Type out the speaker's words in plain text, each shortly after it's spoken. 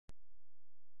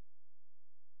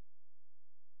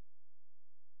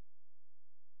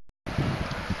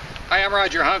I'm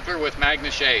Roger Hunkler with Magne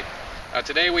Shade.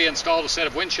 Today we installed a set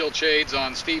of windshield shades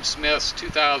on Steve Smith's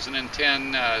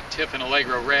 2010 Tiffin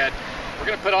Allegro Red. We're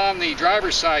going to put on the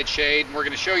driver's side shade and we're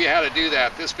going to show you how to do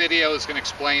that. This video is going to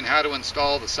explain how to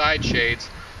install the side shades.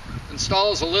 It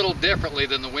installs a little differently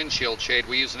than the windshield shade.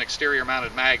 We use an exterior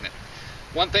mounted magnet.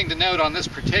 One thing to note on this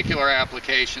particular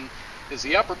application is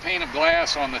the upper pane of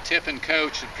glass on the Tiffin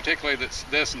coach, particularly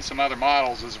this and some other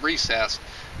models, is recessed.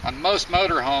 On most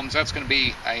motorhomes, that's going to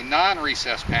be a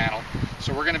non-recessed panel,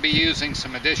 so we're going to be using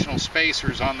some additional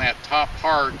spacers on that top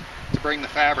part to bring the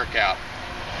fabric out.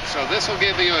 So this will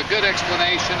give you a good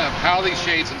explanation of how these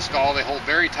shades install. They hold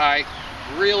very tight,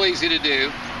 real easy to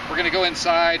do. We're going to go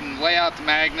inside and lay out the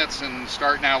magnets and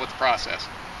start now with the process.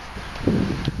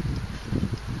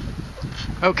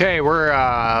 Okay,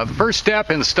 first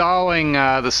step installing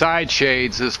the side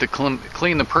shades is to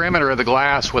clean the perimeter of the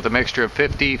glass with a mixture of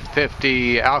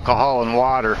 50-50 alcohol and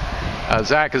water.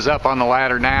 Zach is up on the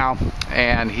ladder now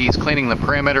and he's cleaning the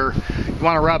perimeter. You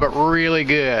want to rub it really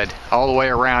good all the way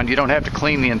around. You don't have to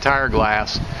clean the entire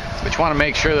glass, but you want to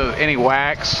make sure that any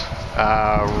wax,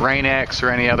 Rain-X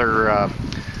or any other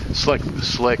slick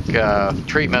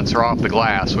treatments are off the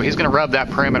glass. So he's going to rub that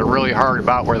perimeter really hard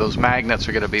about where those magnets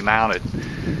are going to be mounted.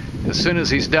 As soon as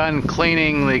he's done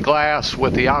cleaning the glass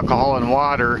with the alcohol and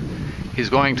water, he's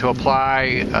going to apply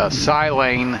a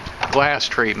silane glass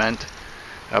treatment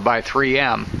by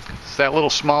 3M. It's that little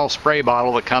small spray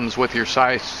bottle that comes with your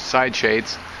side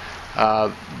shades.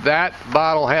 That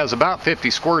bottle has about 50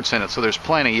 squirts in it, so there's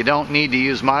plenty. You don't need to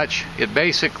use much. It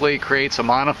basically creates a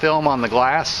monofilm on the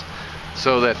glass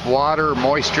so that water,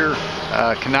 moisture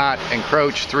cannot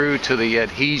encroach through to the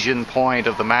adhesion point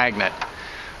of the magnet.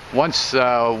 Once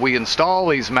we install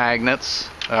these magnets,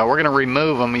 we're going to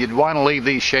remove them. You'd want to leave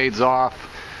these shades off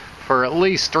for at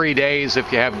least 3 days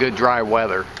if you have good dry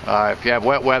weather. If you have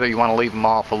wet weather, you want to leave them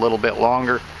off a little bit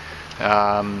longer.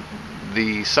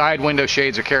 The side window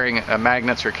shades are carrying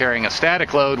magnets are carrying a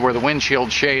static load where the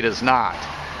windshield shade is not.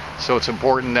 So it's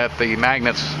important that the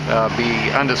magnets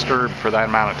be undisturbed for that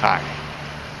amount of time.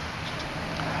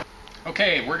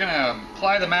 Okay, we're going to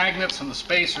apply the magnets and the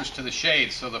spacers to the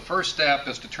shades. So the first step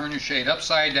is to turn your shade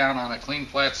upside down on a clean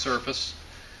flat surface.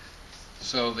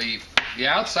 So the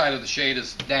outside of the shade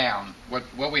is down.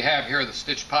 What we have here are the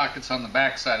stitch pockets on the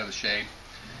back side of the shade.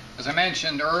 As I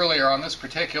mentioned earlier, on this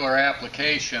particular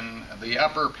application, the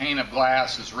upper pane of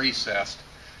glass is recessed.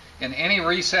 In any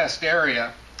recessed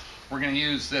area, we're going to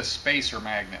use this spacer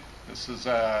magnet. This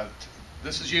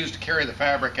is used to carry the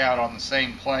fabric out on the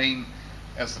same plane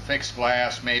as the fixed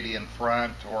glass, maybe in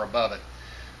front or above it.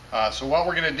 So what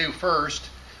we're going to do first,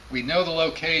 we know the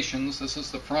locations. This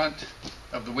is the front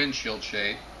of the windshield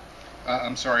shade,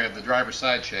 of the driver's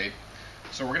side shade.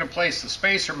 So we're going to place the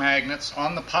spacer magnets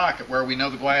on the pocket where we know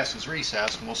the glass is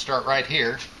recessed, and we'll start right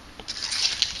here.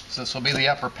 So this will be the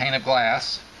upper pane of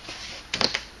glass.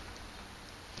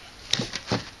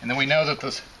 And then we know that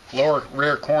the lower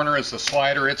rear corner is the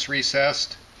slider, it's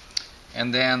recessed,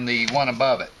 and then the one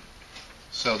above it.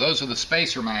 So those are the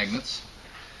spacer magnets.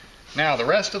 Now the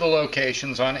rest of the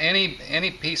locations on any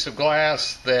piece of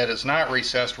glass that is not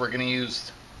recessed, we're going to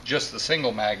use just the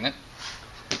single magnet.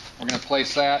 We're going to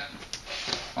place that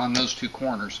on those two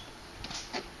corners.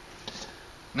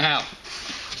 Now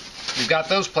we've got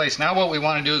those placed. Now what we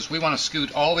want to do is we want to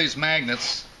scoot all these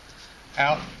magnets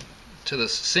out to the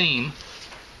seam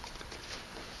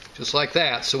just like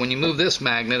that. So when you move this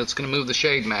magnet, it's going to move the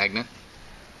shade magnet.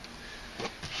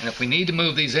 And if we need to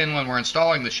move these in when we're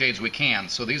installing the shades, we can.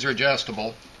 So these are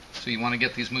adjustable. So you want to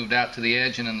get these moved out to the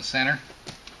edge and in the center.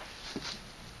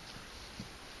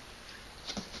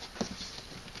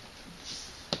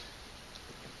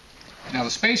 Now the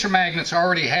spacer magnets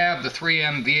already have the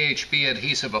 3M VHB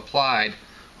adhesive applied.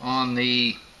 On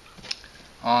the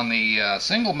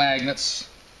single magnets,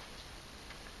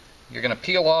 you're going to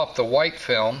peel off the white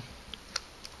film,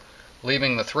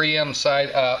 leaving the 3M side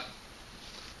up,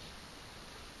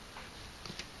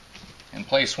 and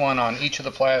place one on each of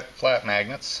the flat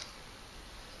magnets.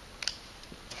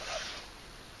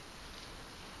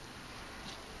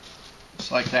 Just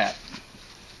like that.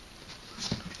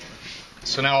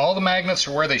 So now all the magnets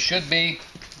are where they should be.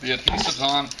 The adhesive's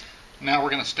on. Now we're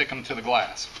going to stick them to the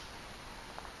glass.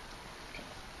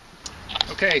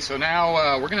 Okay, so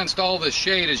now we're going to install this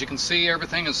shade. As you can see,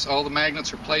 all the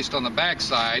magnets are placed on the back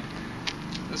side.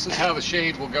 This is how the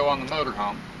shade will go on the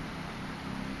motorhome.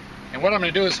 And what I'm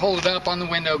going to do is hold it up on the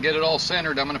window, get it all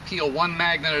centered. I'm going to peel one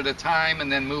magnet at a time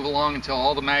and then move along until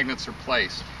all the magnets are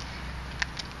placed.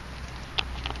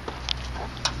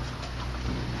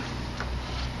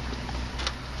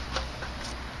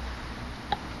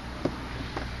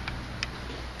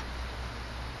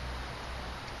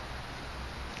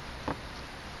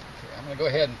 go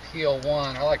ahead and peel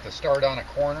one. I like to start on a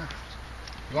corner.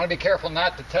 You want to be careful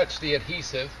not to touch the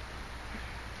adhesive.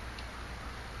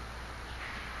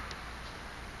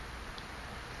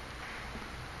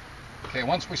 Okay,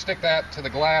 once we stick that to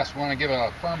the glass, we want to give it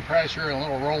a firm pressure and a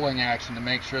little rolling action to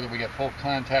make sure that we get full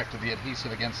contact of the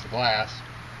adhesive against the glass.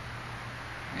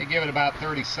 You give it about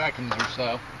 30 seconds or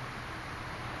so.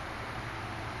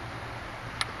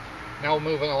 Now we're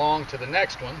moving along to the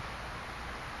next one.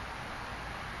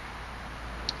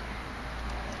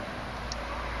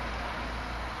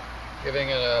 Giving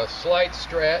it a slight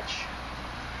stretch.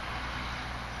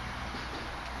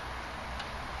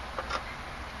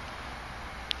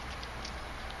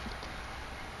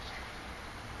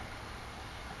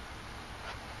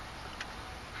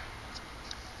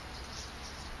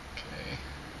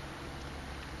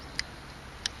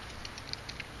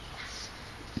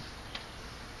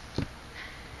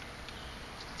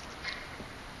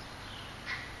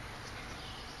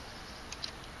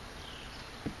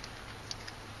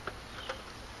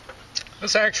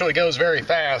 This actually goes very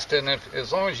fast, and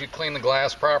as long as you clean the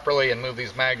glass properly and move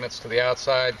these magnets to the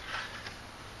outside,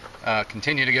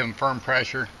 continue to give them firm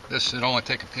pressure, this should only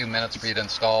take a few minutes for you to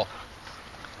install.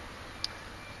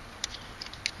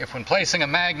 If when placing a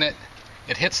magnet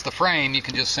it hits the frame, you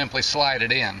can just simply slide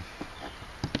it in.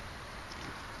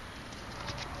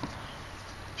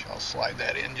 I'll slide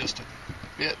that in just a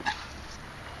bit.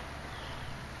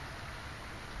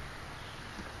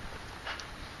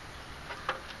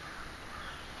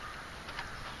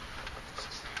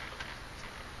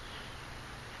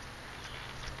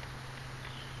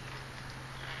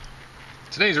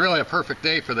 Today's really a perfect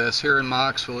day for this here in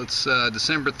Moxville. It's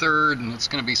December 3rd and it's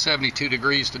going to be 72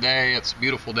 degrees today. It's a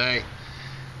beautiful day.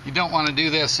 You don't want to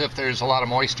do this if there's a lot of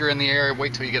moisture in the air.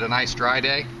 Wait till you get a nice dry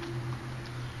day.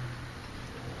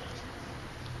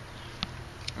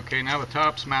 Okay, now the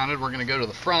top's mounted. We're going to go to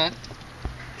the front.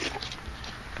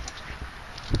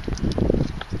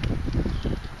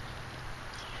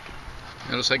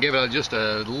 Notice I give it just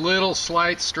a little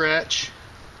slight stretch.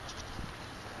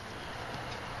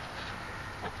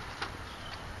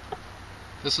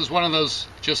 This is one of those,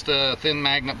 just a thin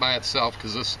magnet by itself,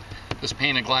 because this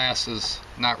pane of glass is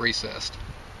not recessed.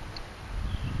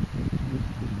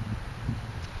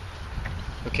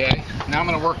 Okay, now I'm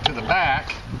going to work to the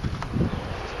back.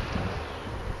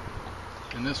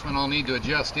 And this one I'll need to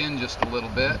adjust in just a little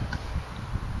bit.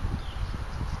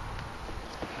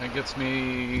 That gets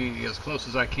me as close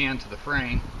as I can to the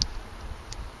frame.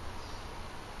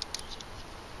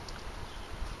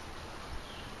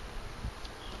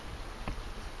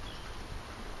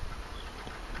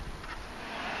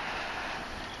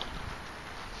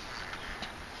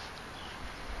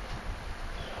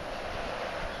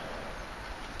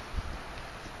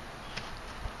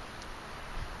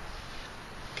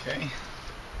 Okay.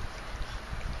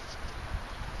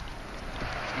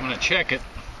 I'm going to check it,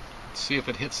 see if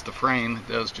it hits the frame. It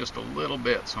does just a little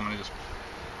bit, so I'm going to just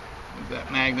move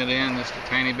that magnet in just a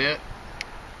tiny bit.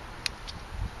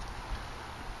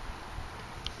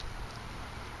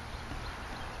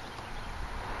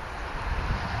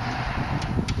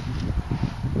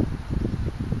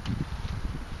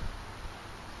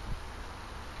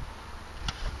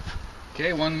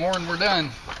 Okay, one more and we're done.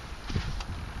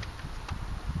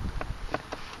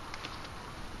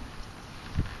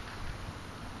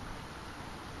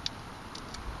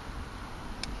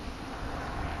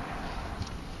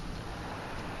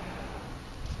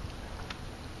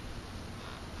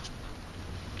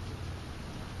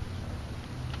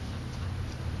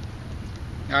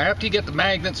 Now after you get the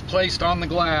magnets placed on the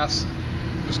glass,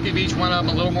 just give each one of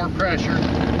them a little more pressure.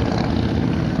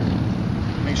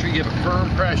 Make sure you give it firm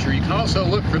pressure. You can also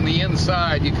look from the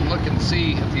inside. You can look and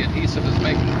see if the adhesive is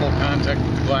making full contact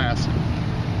with the glass.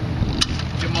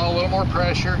 Give them all a little more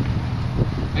pressure.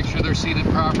 Make sure they're seated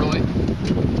properly.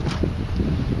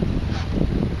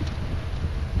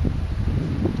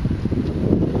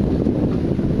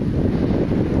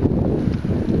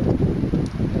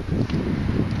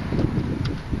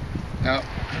 Now,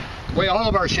 the way all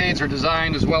of our shades are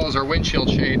designed, as well as our windshield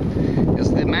shade,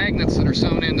 is the magnets that are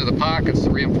sewn into the pockets,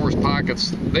 the reinforced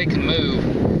pockets, they can move,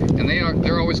 and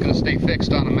they're always going to stay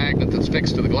fixed on a magnet that's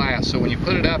fixed to the glass. So when you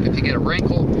put it up, if you get a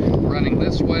wrinkle running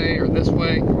this way or this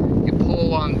way, you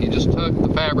pull on, you just tug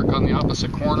the fabric on the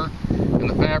opposite corner, and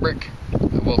the fabric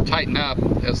will tighten up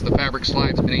as the fabric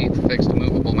slides beneath the fixed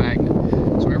immovable magnet.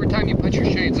 So every time you put your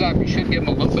shades up, you should give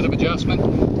them a little bit of adjustment.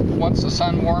 Once the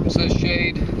sun warms this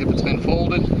shade, if it's been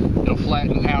folded, it'll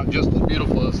flatten out just as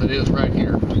beautiful as it is right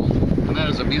here. And that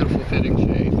is a beautiful fitting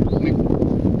shade. Let me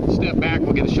step back,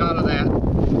 we'll get a shot of that,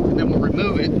 and then we'll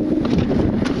remove it.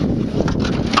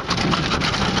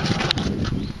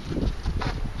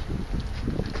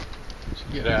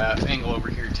 Get an angle over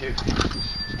here too.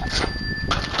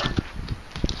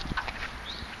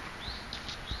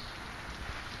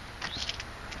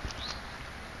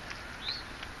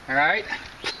 Alright,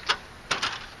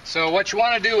 so what you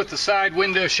want to do with the side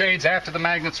window shades after the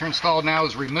magnets are installed now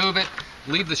is remove it.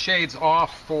 Leave the shades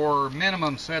off for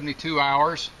minimum 72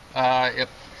 hours. If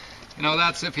you know,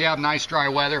 that's if you have nice dry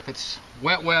weather. If it's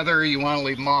wet weather, you want to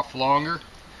leave them off longer.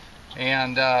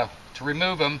 And to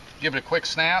remove them, give it a quick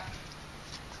snap.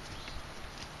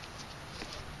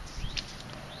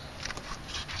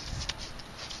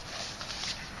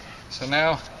 So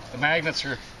now the magnets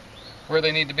are where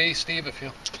they need to be. Steve, if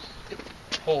you'll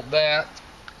hold that.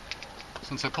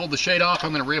 Since I pulled the shade off,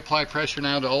 I'm going to reapply pressure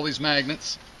now to all these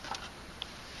magnets.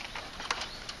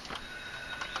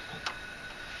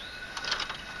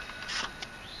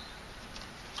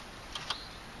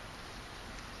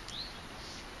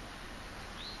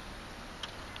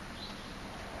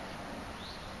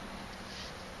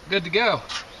 Good to go.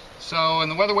 So in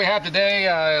the weather we have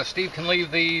today, Steve can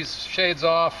leave these shades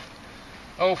off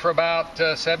for about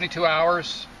 72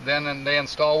 hours. Then they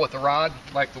install with the rod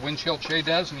like the windshield shade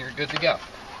does, and you're good to go.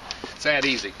 It's that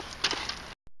easy.